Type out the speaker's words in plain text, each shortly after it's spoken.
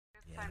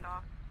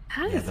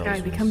How did this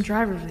guy become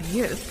driver of the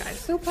year? This guy's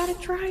so bad at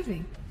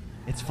driving.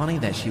 It's funny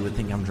that she would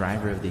think I'm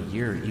driver of the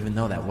year, even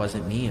though that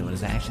wasn't me. It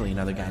was actually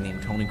another guy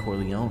named Tony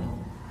Corleone.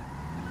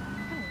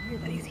 Kind of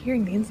weird that he's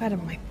hearing the inside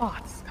of my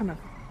thoughts. Kind of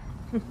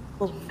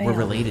little fan. We're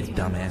related,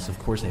 dumbass. Of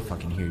course I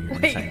fucking hear your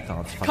inside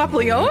thoughts.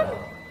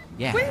 Copleone?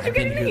 Yeah, when did you I've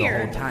get been in here here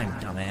the whole time,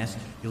 dumbass.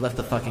 You left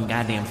the fucking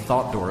goddamn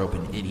thought door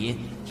open, idiot.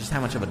 Just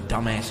how much of a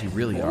dumbass you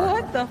really are.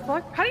 What the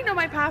fuck? How do you know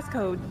my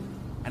passcode?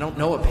 I don't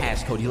know a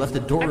passcode. You left the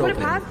door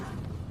open.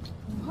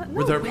 What?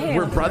 No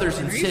We're brothers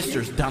and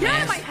sisters, dumbass. Get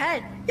out of my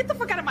head. Get the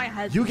fuck out of my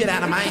head. You get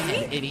out of my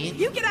head, idiot.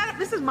 You get out of...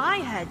 This is my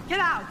head. Get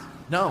out.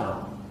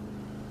 No.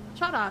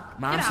 Shut up.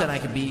 Mom Get said out. I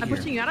could be here. I'm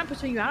pushing you out. I'm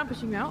pushing you out. I'm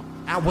pushing you out.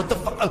 Ow, what the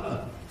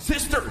fuck?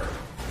 Sister!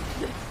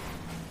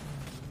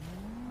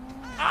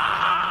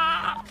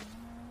 Ah!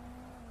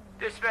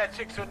 Dispatch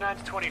 609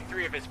 to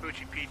 23 of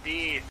Vespucci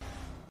PD.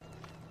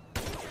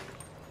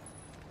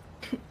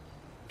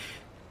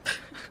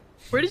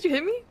 Where did you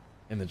hit me?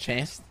 In the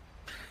chest?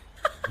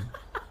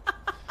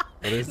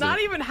 What is Not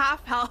it? even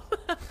half health.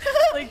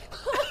 like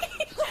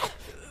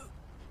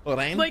What,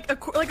 I am? like a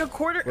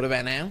quarter. What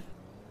about now?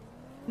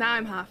 Now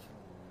I'm half.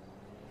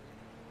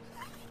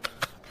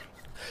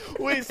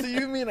 Wait, so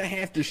you mean I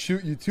have to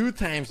shoot you 2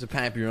 times to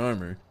pop your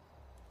armor?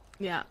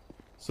 Yeah.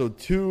 So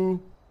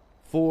 2,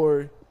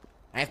 4,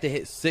 I have to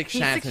hit 6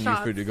 shots on you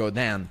for you to go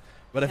down.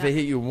 But if I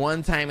hit you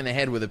 1 time in the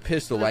head with a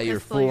pistol while you're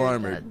full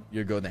armored,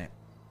 you go down.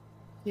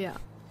 Yeah.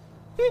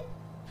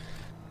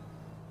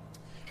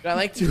 I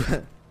like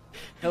to...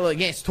 Hello,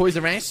 yes, Toys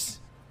R Us?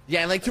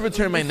 Yeah, I like to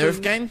return my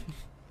Nerf gun.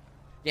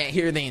 Yeah,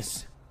 here it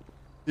is.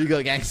 Here you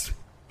go, guys.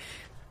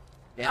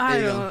 Yeah,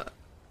 there you go.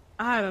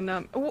 I don't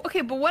know.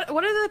 Okay, but what do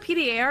the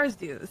PDARs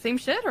do? The same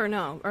shit or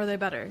no? Are they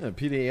better? The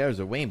PDARs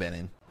are way better.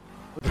 He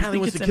probably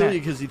wants to kill you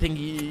because he think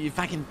you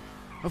fucking...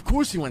 Of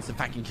course he wants to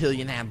fucking kill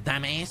you now,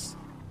 dumbass.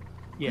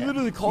 Yeah. You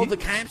literally called the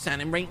cops on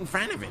him right in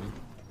front of him.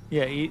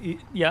 Yeah,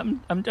 yeah,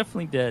 I'm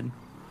definitely dead.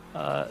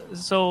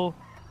 So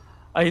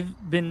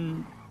I've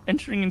been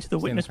entering into the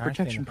witness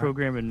protection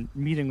program and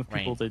meeting with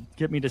people to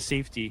get me to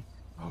safety.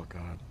 Oh,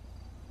 God.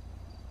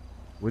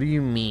 What do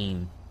you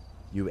mean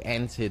you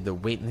entered the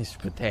witness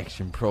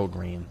protection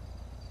program?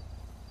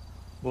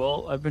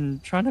 Well, I've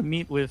been trying to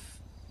meet with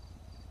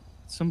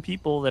some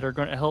people that are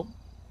going to help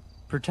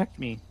protect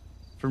me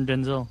from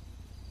Denzel.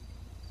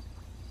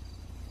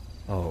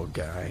 Oh,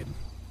 God.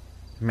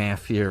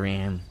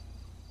 Mafia-ran.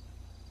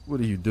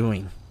 What are you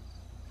doing?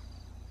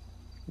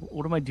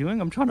 What am I doing?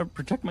 I'm trying to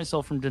protect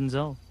myself from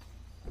Denzel.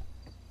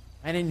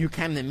 Why didn't you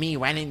come to me?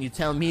 Why didn't you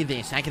tell me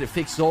this? I could have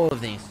fixed all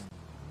of this.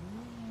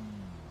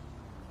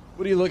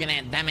 What are you looking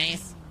at,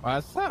 dumbass?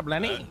 What's up,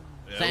 Lenny?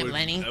 What's up,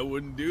 Lenny? I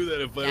wouldn't do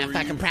that if I were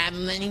fucking you.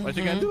 problem, Lenny? What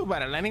you gonna do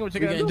about it, Lenny? What you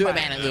gonna do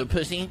about it, little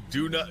pussy?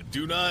 Do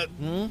not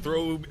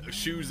throw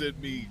shoes at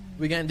me.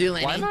 We gonna do,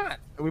 Lenny? Why not?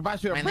 We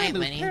bought you a brand new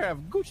pair of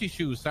Gucci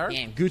shoes, sir.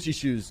 Yeah, Gucci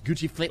shoes.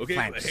 Gucci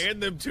flip-flops. Okay,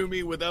 hand them to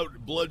me without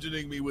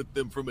bludgeoning me with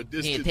them from a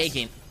distance. Here, take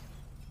it.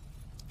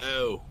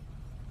 Ow.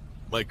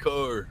 My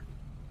car.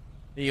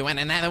 You want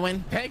another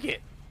one? Take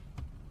it.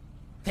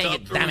 Take Stop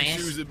it, throwing dumbass.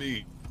 shoes at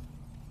me.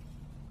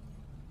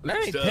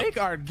 Lenny, Stop.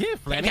 take our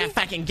gift, Lenny. Take our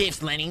fucking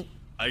gifts, Lenny.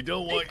 I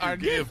don't want Take our your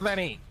gift,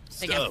 Lenny.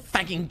 Take our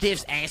fucking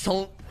gifts,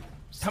 asshole.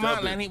 Come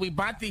on, Lenny. We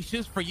bought these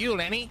shoes for you,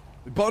 Lenny.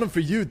 We bought them for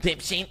you,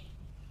 dipshit.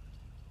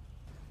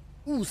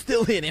 Ooh,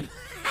 still hit him.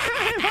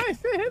 Nice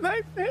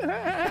hit.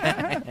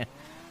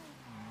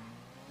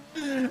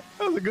 That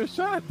was a good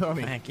shot,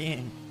 Tony. Back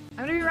in.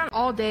 I'm gonna be around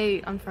all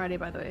day on Friday,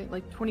 by the way,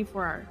 like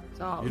 24 hours.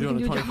 So You're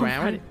doing a 24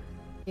 hour?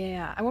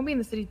 Yeah, I won't be in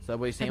the city.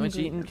 Subway sandwich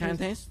eating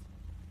contest?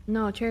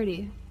 No,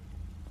 charity.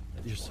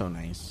 You're so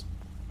nice.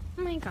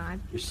 Oh my God.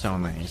 You're so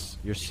nice.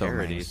 You're so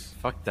nice.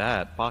 Fuck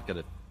that. Pocket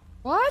it.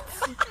 What?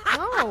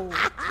 No.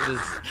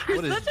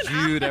 What has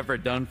Jude ever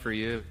done for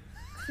you?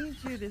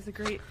 St. Jude is a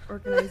great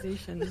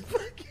organization.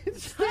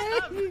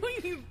 Shut up.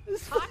 You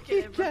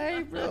pocket,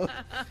 guy, bro.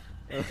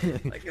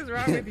 What is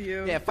wrong with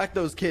you? Yeah, fuck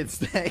those kids,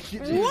 Stag.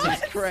 Jesus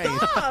What? Christ.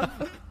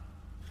 Stop.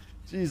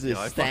 Jesus,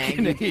 I Stag,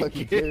 fucking you hate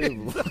fucking kids.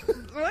 terrible.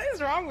 What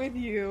is wrong with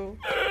you?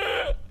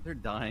 They're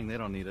dying. They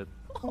don't need it.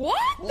 What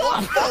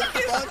What the fuck? the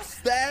fuck,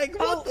 Stag?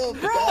 What the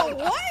Bro, fuck?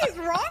 what is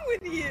wrong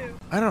with you?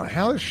 I don't know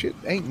how this shit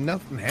ain't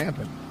nothing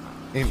happened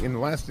in the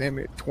last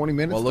 20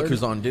 minutes. Well, look 30.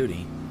 who's on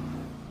duty.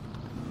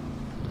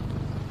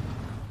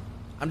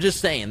 I'm just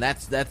saying,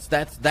 that's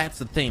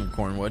the thing,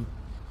 Cornwood.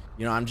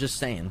 You know, I'm just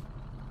saying.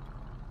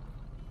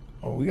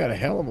 Oh, we got a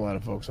hell of a lot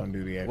of folks on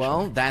duty, actually.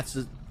 Well,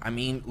 I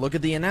mean, look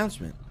at the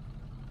announcement.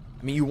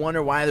 I mean, you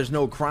wonder why there's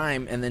no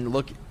crime, and then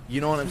look,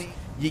 you know what I'm saying?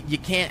 You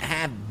can't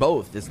have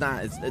both.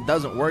 It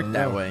doesn't work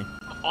that way.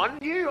 On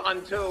you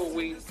until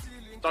we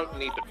don't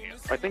need them here.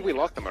 I think we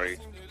lost them already.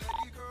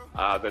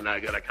 Then I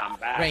gotta come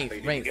back. so you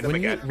can Right. get them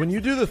again. When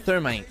you do the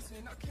thermite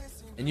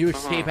and you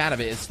escape out of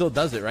it, it still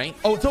does it, right?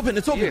 Oh, it's open.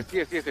 It's open.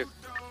 Yes.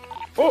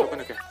 Oh,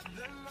 okay.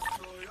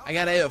 I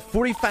got a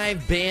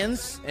 45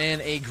 bands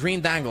and a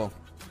green dangle.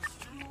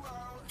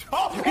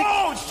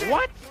 Oh, shit!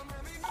 What?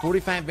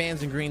 45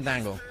 bands and green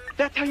dangle.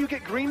 That's how you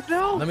get greens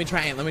now? Let me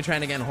try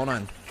it again. Hold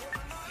on.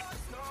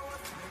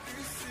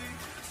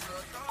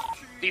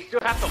 Do you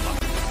still have the lock?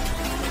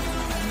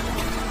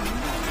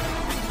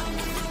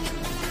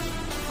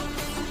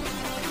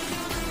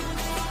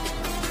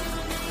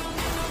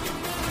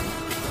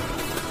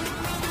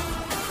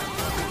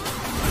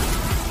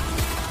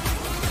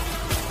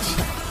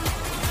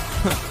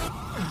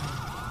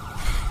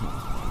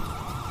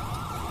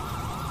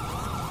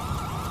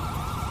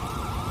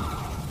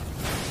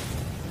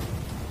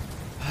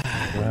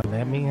 Well,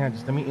 let me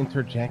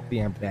interject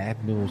the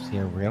bad news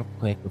here real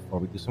quick before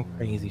we do some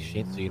crazy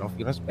shit so you don't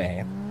feel as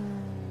bad.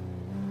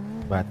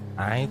 But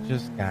I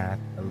just got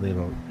a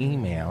little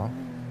email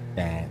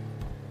that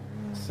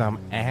some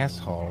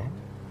asshole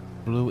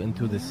flew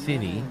into the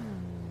city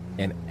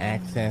and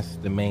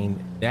accessed the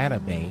main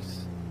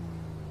database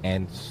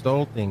and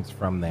stole things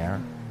from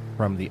there,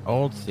 from the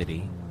old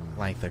city,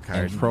 Like the card.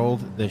 and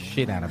trolled the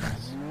shit out of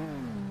us.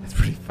 It's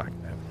pretty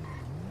fucked up.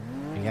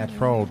 We got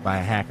trolled by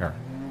a hacker.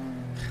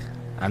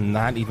 I'm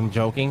not even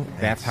joking.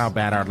 That's how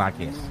bad our luck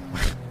is.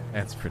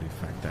 That's pretty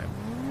fucked up.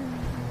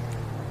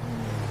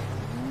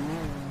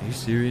 Are you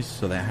serious?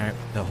 So that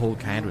the whole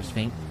card was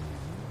fake?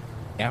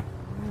 Yep.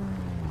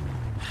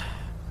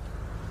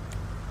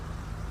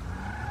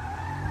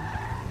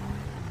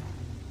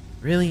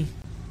 Really?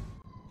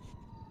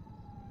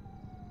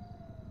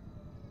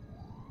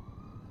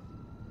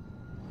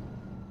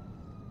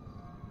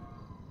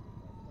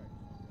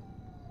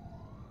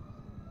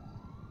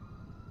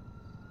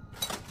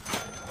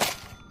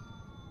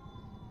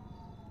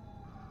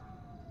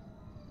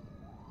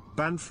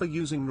 Banned for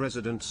using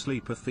resident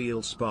sleeper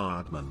field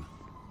Spardman.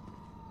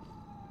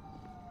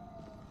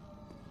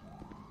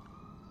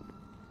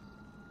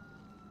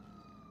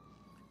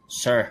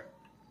 Sir,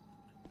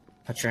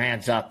 put your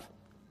hands up.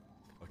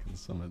 Fucking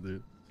son of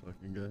dude.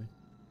 Fucking guy.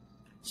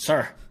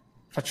 Sir,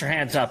 put your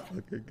hands up.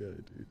 Fucking guy,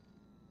 dude.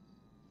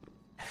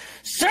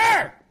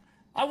 Sir!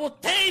 I will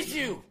tase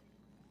you!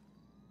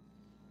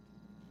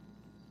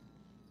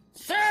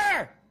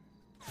 Sir!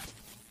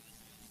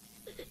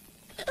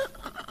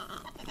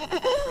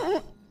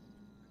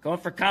 Going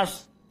for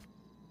cuffs.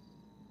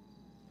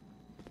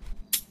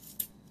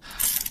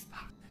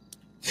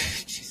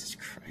 Jesus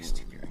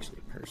Christ, if you're actually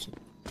a person.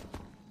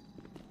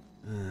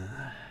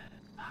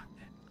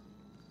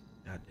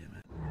 God damn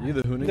it. You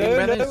the hoonigan No,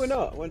 brothers? no,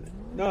 we're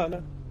not.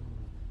 No.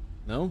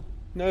 No?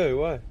 No,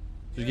 why?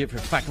 You get for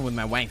fucking with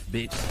my wife,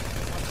 bitch.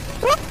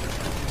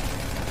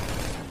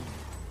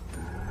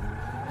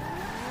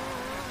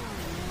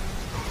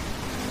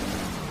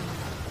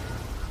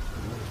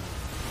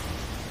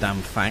 Dumb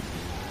fuck.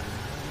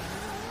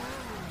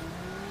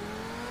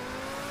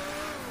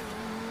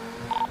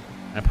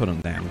 I put him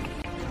down.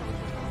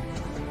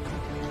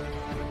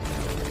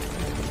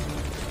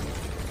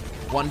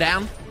 One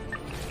down.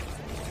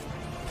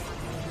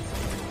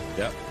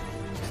 Yep.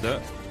 That's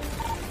it.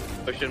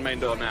 Push in main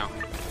door now.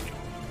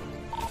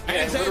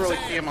 I literally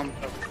see him on.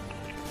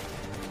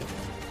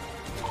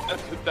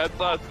 That's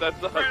us.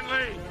 That's us.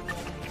 Friendly.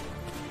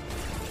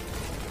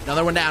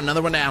 Another one down.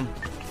 Another one down.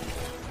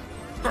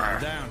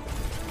 Down.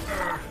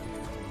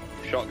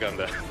 Shotgun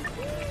down.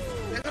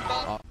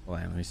 Oh, hold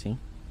on, let me see.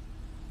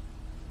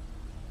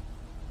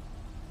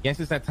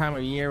 Guess it's that time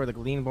of year where the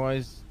clean,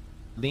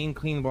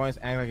 clean boys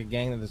act like a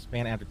gang that is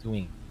spanned after 2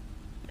 weeks.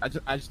 I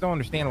just don't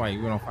understand why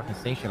you don't fucking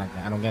say shit like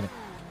that. I don't get it.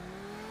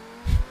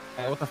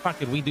 What the fuck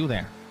did we do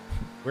there?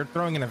 We're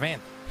throwing an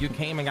event. You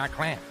came and got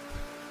clapped.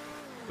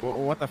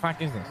 What the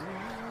fuck is this?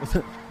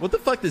 What the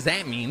fuck does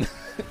that mean?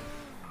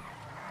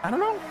 I don't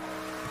know.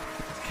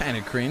 It's kind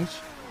of cringe.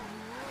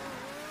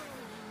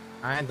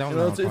 I don't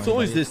know. It's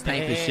always this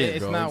type of shit,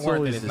 it's bro. Not It's worth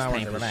always it. It's this not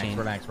worth type it. of shit.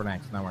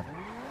 Relax. It's not worth it.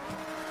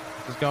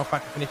 Just go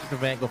fucking finish this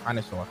event. Go find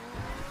a store.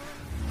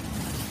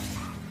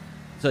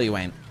 Tell you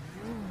what,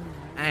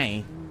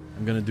 I'm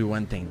gonna do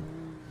one thing.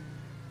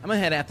 I'm gonna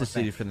head out to the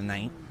city for the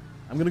night.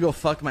 I'm gonna go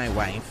fuck my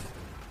wife,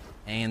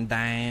 and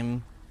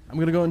I'm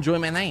gonna go enjoy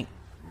my night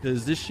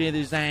because this shit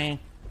is a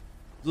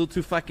little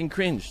too fucking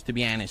cringe, to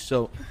be honest.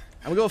 So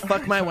I'm gonna go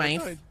fuck my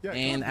wife,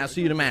 and I'll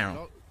see you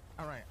tomorrow.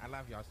 All right, I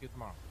love you. I'll see you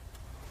tomorrow.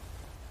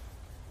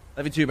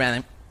 Love you too,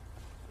 brother.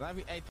 Love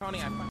you. Hey, Tony.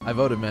 I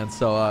voted, man.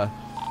 So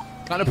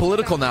kind of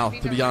political now,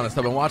 to be honest.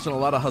 I've been watching a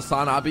lot of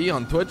Hassan Abi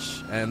on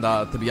Twitch, and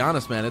to be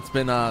honest, man, it's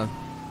been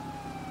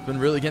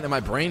really getting in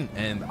my brain,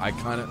 and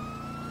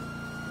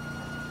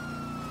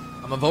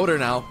I'm a voter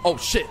now. Oh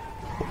shit!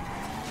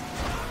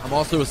 I'm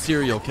also a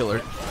serial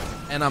killer,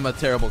 and I'm a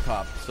terrible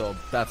cop, so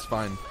that's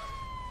fine.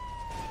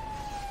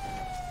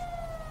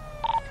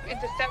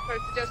 Intercept road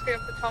to just go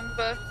up the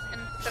Tomba,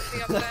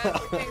 intercepting up there,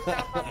 we're taking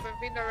south up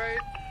Ravina Road.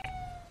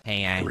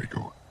 Hey, hey,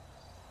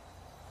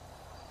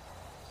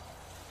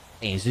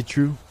 is it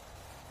true?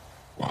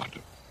 What? Do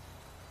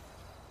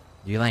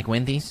you like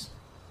Wendy's?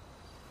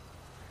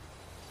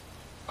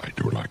 I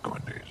do like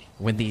Wendy's.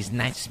 Wendy's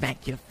nice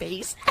smack your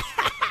face.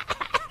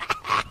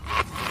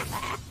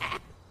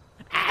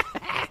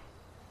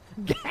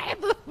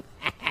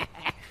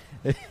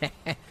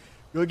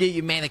 Go get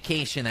your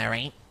medication, all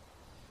right?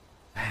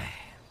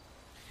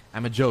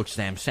 I'm a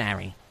jokester, I'm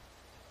sorry.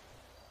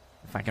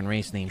 Fucking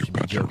race name should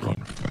be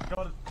joking.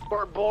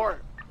 Bore.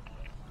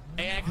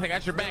 Hey, I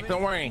got your back.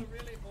 Don't worry.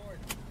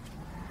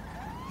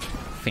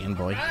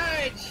 Fanboy.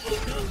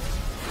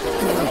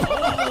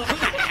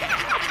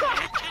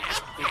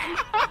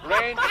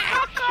 Ranger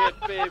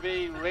shit,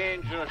 baby.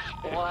 Ranger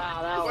shit.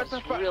 Wow, that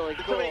was really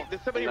cool. Did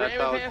somebody ram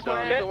his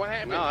ass? What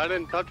happened? No, I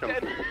didn't touch him.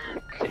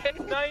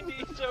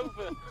 1090's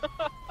over.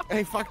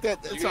 Hey, fuck that.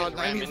 It's on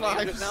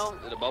 95.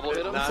 Did a bubble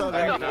hit him?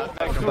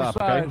 Stop,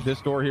 okay?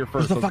 This door here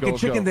first. There's a Let's fucking go,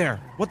 chicken go. there.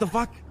 What the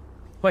fuck?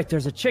 Wait,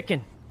 there's a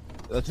chicken.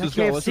 Let's just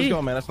go. Let's just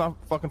go, man. Let's not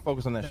fucking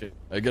focus on that shit.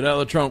 Hey, get out of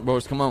the trunk,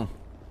 boys. Come on.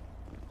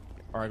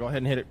 All right, go ahead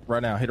and hit it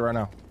right now. Hit it right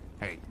now.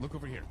 Hey, look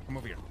over here. Come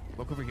over here.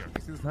 Look over here.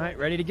 All right,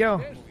 ready to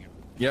go.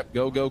 Yep,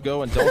 go, go,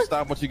 go, and don't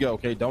stop once you go.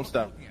 Okay, don't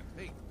stop.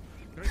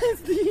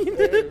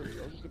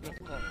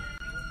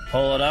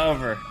 Pull it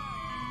over. Come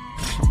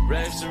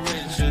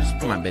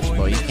on, bitch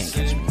boy. You can't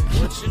catch me.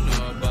 What you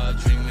know about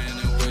dreaming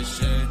and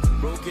wishing?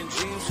 Broken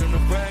dreams from the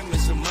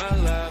fragments of my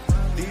life.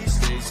 These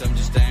days I'm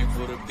just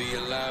thankful to be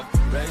alive.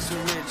 Rags to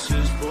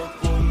riches,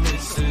 broke boy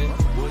missing.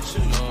 What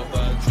you know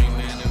about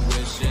dreaming and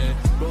wishing?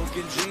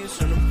 Broken dreams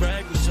from the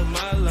fragments of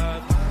my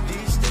life.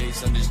 These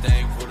days I'm just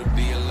thankful to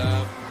be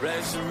alive.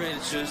 Rags to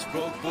riches,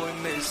 broke boy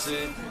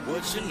missing.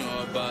 What you know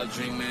about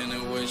dreaming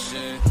and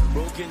wishing?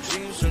 Broken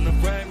dreams from the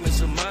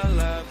fragments of my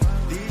life.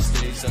 These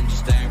days I'm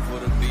just thankful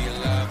to be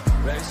alive.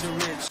 Rags to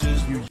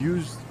riches. You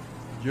used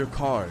your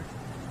card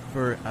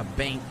for a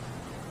bank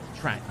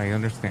track. I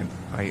understand.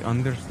 We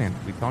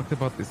talked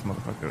about this,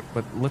 motherfucker.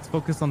 But let's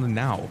focus on the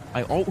now.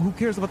 Who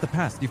cares about the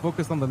past? You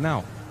focus on the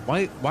now.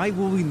 Why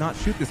will we not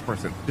shoot this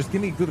person? Just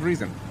give me a good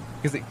reason.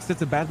 Because it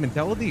sets a bad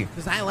mentality.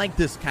 Because I like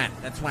this cop.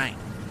 That's why. I'm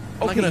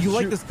not Okay, gonna you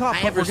like shoot- this cop, I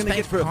but have we're gonna respect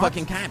get for a caught?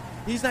 fucking cop.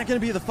 He's not gonna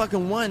be the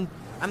fucking one.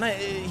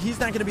 He's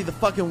not gonna be the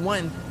fucking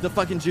one to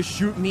fucking just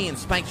shoot me and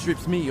spike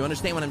strips me. You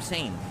understand what I'm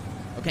saying?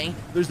 Okay?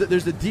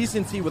 There's a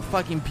decency with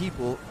fucking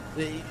people.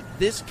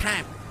 This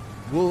cop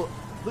will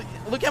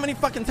look how many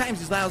fucking times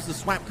he's allowed us to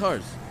swap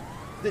cars.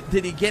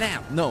 Did he get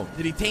out? No.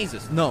 Did he tase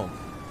us? No.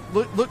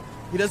 Look.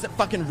 He doesn't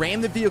fucking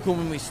ram the vehicle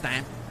when we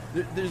stop.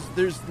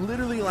 There's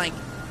literally like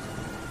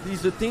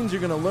these are things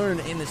you're gonna learn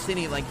in the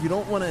city. Like you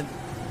don't want to.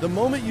 The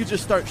moment you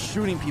just start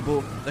shooting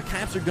people, the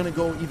cops are gonna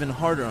go even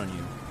harder on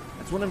you.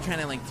 That's what I'm trying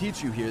to like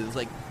teach you here. It's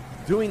like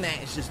doing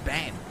that is just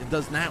bad. It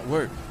does not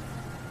work.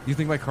 You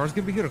think my car's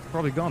gonna be here? It's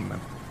probably gone, man.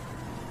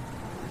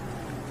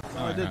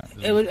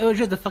 It was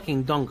just a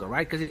fucking dongle,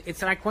 right? Because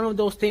it's like one of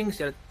those things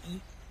that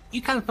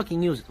you can't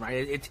fucking use it,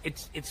 right?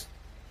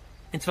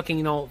 It's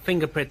fucking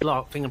fingerprint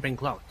locked.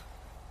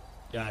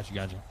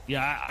 Gotcha.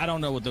 Yeah, I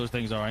don't know what those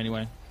things are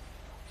anyway.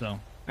 So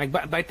like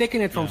by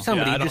taking it from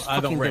somebody, you just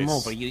fucking them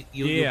over. You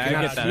I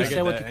get that. You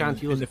say what you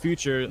can't use. In the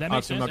future,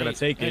 obviously I'm not gonna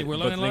take it. we're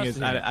But the learning thing is,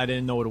 lessons here. I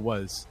didn't know what it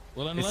was.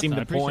 We're learning It seemed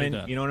lessons. to I appreciate point.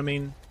 that. You know what I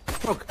mean?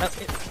 Look,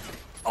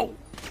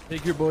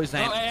 Take your boys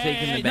out.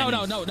 Taking the no,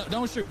 bennies.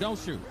 don't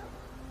shoot.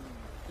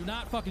 Do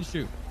not fucking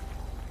shoot.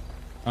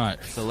 All right.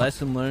 It's a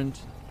lesson learned.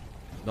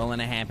 Don't let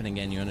it happen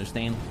again. You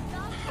understand?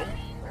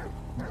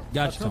 Gotcha.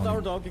 That's not our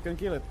Tony. dog. You can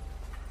kill it.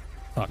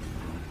 Fuck.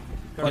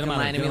 Fucking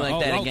lie to me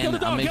like that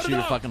again. I'll make sure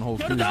your fucking whole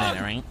crew's dead,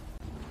 alright?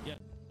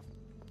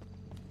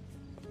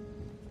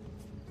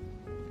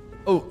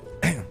 Oh.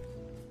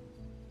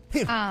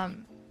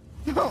 I'm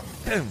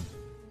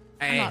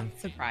Hey. not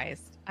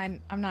surprised.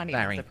 I'm not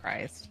even Sorry.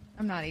 surprised.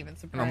 I'm not even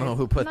surprised. I don't know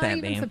who put not that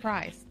even there.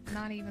 surprised.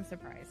 Not even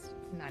surprised.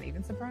 Not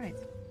even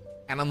surprised.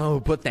 I don't know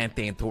who put that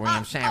there, Tori.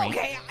 I'm sorry.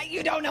 Okay,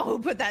 you don't know who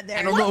put that there.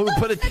 I don't know who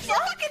put it That's your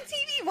fucking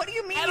TV. What do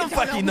you mean? I you don't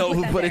fucking know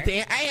who that put it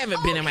there. I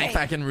haven't been in my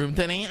fucking room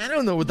today. I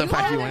don't know what the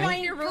fuck you want.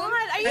 in your room?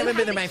 I haven't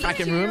been in my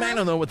fucking room. I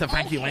don't know what the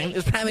fuck you want.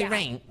 It's probably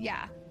rain.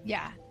 Yeah.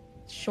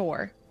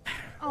 Sure.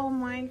 Oh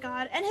my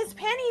god. And his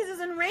panties is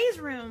in Ray's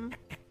room.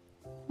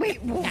 Wait,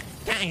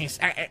 Guys,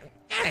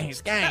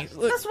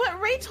 look. That's what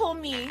Ray told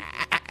me.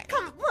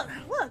 Come,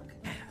 look.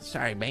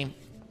 Sorry, babe.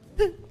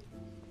 Look,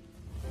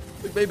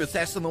 babe, it's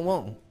ass on the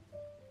wall.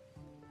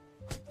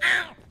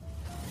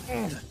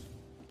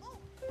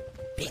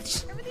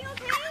 Bitch. Everything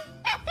okay?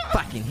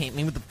 Fucking hit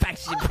me with the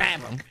fact you grab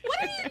him.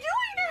 What are you doing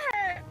to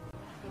her?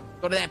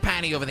 Go to that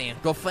party over there.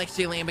 Go flex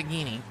your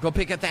Lamborghini. Go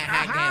pick up that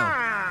hot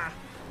girl.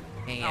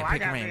 Yeah, I pick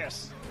got her in.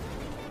 this.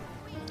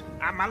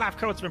 My life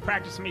coach's been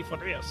practicing me for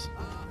this.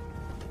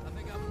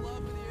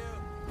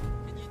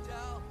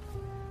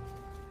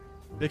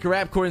 Pick her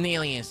up,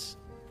 Cornelius.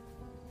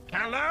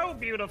 Hello,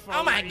 beautiful.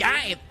 Oh my lady.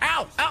 god!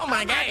 Ow! Oh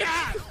my god!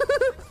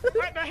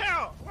 What the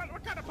hell?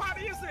 What kind of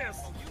party is this?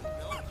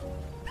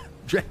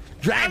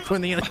 Drag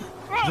Cornelius.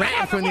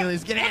 Drag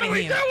Cornelius. Get out of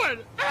here. What are we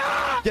doing?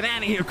 Get out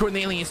of here,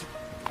 Cornelius.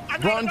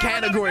 Wrong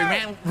category.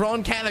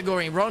 Wrong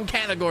category. Wrong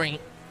category.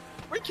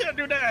 We can't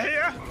do that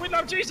here. We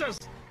love Jesus.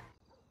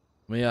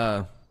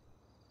 Let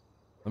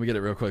me get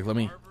it real quick. Let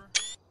me.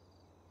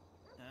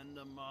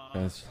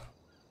 Guys.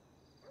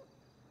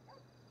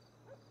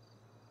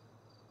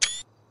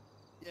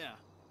 Yeah.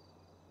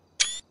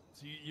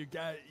 So you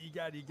got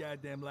your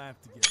goddamn life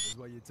together, is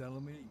what you're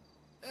telling me?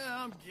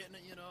 Yeah, I'm getting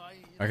it. All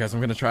right, guys. I'm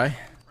gonna try.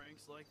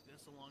 Pranks like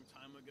this a long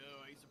time ago.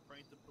 I used to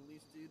prank the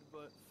police, dude,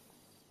 but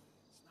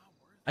it's not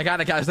worth I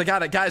got it, guys. I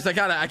got it, guys. I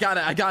got it. I got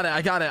it. I got it.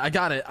 I got it. I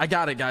got it. I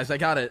got it, guys. I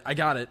got it. I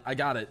got it. I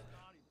got it.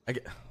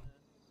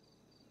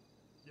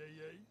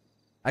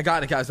 I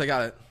got it, guys. I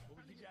got it.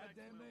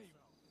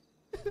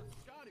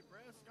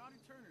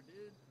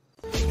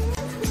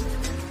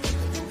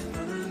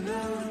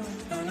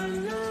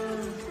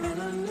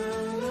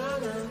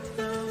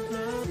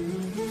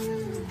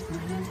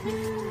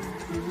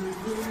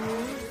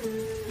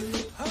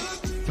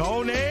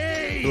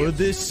 Tony! Good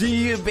to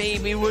see you,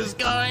 baby. What's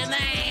going on?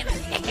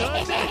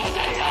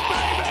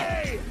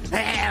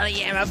 Hell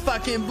yeah, my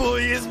fucking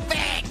boy is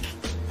back!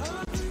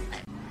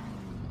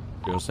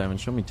 07,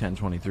 show me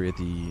 1023 at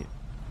the...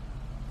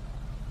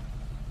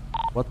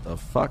 What the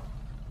fuck?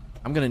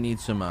 I'm gonna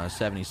need some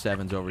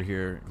 77s over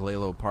here.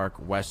 Galelo Park,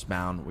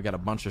 westbound. We got a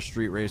bunch of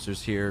street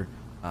racers here,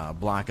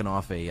 blocking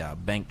off a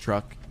bank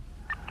truck.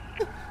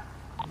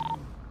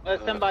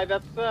 Stand by,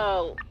 that's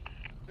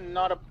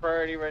not a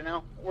priority right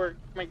now. We're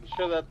making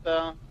sure that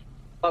the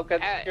club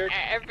gets secured.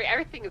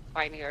 Everything is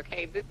fine here,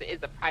 okay? This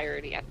is a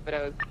priority,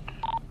 Anthonyz.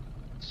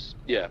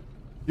 Yeah.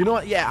 You know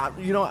what? Yeah,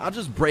 you know what? I'll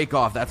just break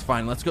off. That's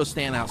fine. Let's go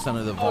stand outside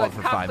of the vault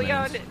for 5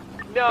 minutes.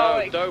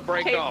 No, don't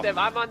break chase off. them.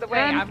 I'm on the way.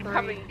 I'm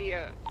coming to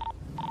you.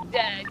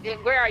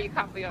 Where are you,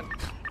 Copleone?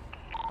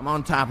 I'm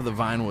on top of the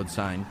Vinewood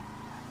sign.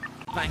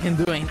 Fucking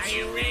doing. Are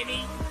you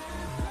ready?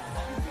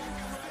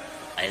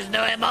 Let's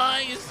do it,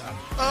 boys.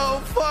 Oh,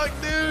 fuck,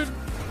 dude.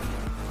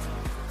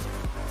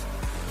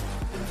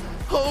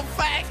 Oh,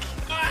 fuck.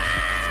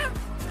 Ah!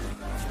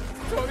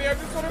 Tony, I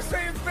just want to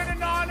say it's been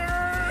an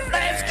honor.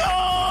 Let's go.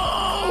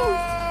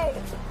 Oh,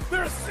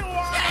 they're so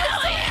awesome.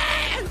 Hell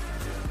yeah.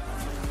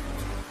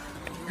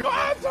 Go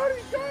on,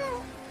 Tony,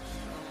 go.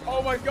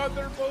 Oh my God,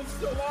 they're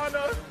both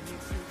Solana.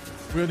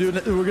 We're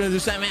gonna do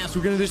Sam Mass.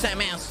 We're gonna do Sam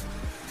Mass.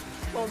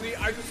 Tony,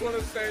 I just want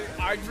to say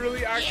I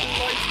really actually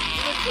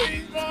like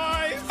you,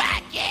 boys.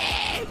 Fuck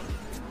yeah.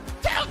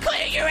 Don't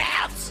clear your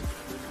house.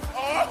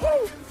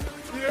 Oh,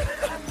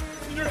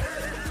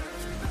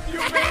 you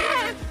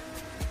made it.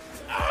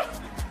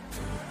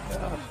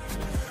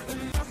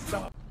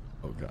 Stop.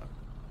 Oh God.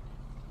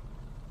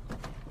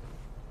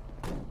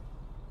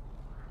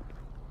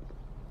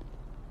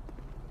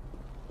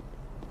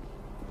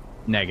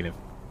 Negative.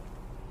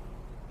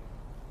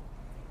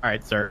 All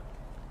right, sir.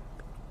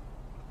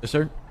 Yes,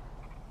 sir.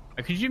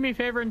 Could you do me a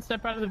favor and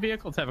step out of the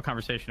vehicle? Let's have a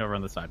conversation over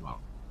on the sidewalk.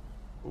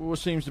 What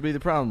seems to be the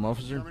problem,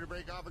 officer?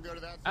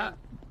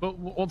 But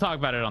we'll talk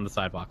about it on the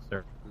sidewalk,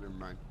 sir. Never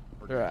mind.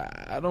 Sir,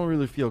 I don't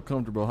really feel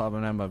comfortable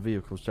hopping out of my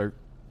vehicle, sir.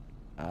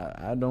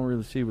 I don't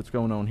really see what's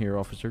going on here,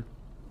 officer.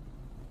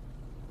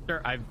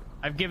 Sir,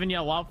 I've given you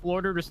a lawful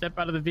order to step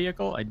out of the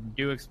vehicle. I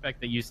do expect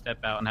that you step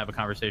out and have a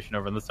conversation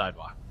over on the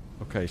sidewalk.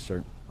 Okay,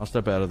 sir. I'll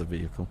step out of the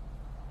vehicle.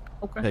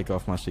 Okay. Take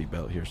off my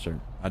seatbelt here, sir.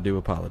 I do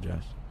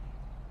apologize.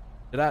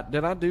 Did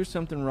I do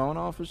something wrong,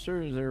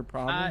 officer? Is there a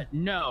problem?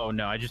 No.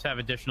 I just have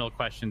additional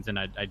questions, and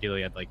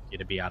ideally, I'd like you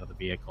to be out of the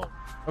vehicle.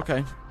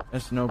 Okay.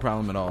 That's no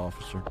problem at all,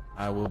 officer.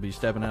 I will be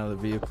stepping out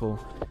of the vehicle.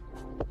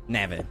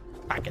 Never.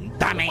 Fucking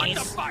dummies. What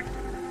the fuck?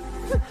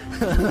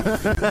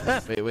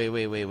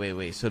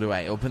 Wait. So do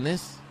I open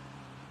this?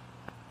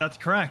 That's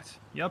correct.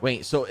 Yep.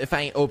 Wait, so if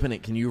I open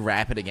it, can you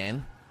wrap it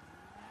again?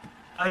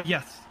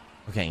 Yes.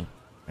 Okay.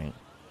 Right.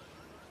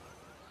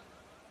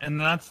 And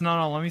that's not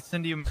all. Let me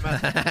send you a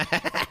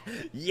message.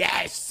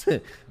 Yes!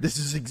 This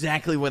is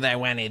exactly what I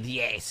wanted.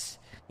 Yes.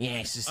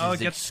 Yes, this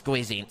is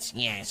exquisite.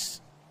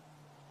 Yes.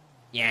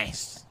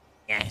 Yes.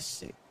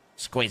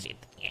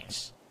 Exquisite.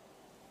 Yes.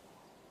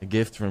 A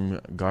gift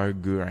from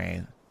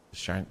Garguran.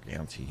 Shark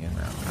Bounty.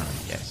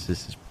 Yes,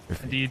 this is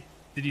perfect.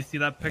 Did you see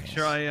that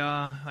picture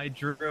I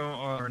drew,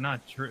 or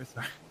not drew,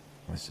 sorry.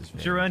 This is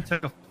very drew and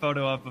took a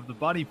photo of the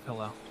body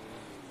pillow.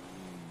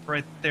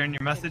 Right there in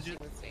your messages.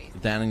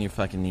 Down on your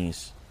fucking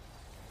knees.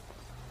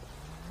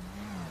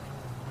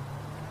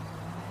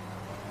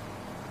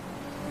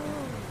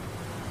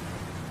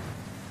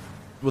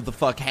 What the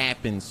fuck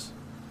happens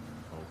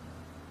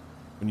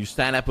when you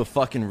start up a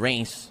fucking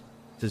race?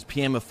 It says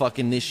PM of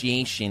fucking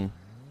initiation.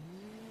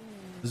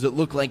 Does it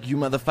look like you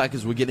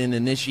motherfuckers were getting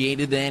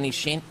initiated to any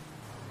shit?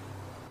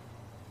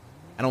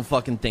 I don't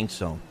fucking think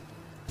so.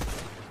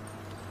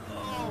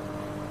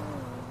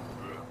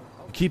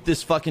 Keep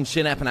this fucking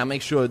shit up and I'll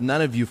make sure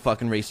none of you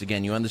fucking race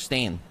again, you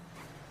understand?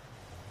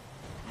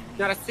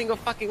 Not a single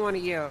fucking one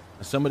of you.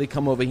 Somebody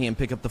come over here and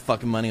pick up the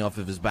fucking money off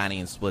of his body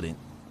and split it.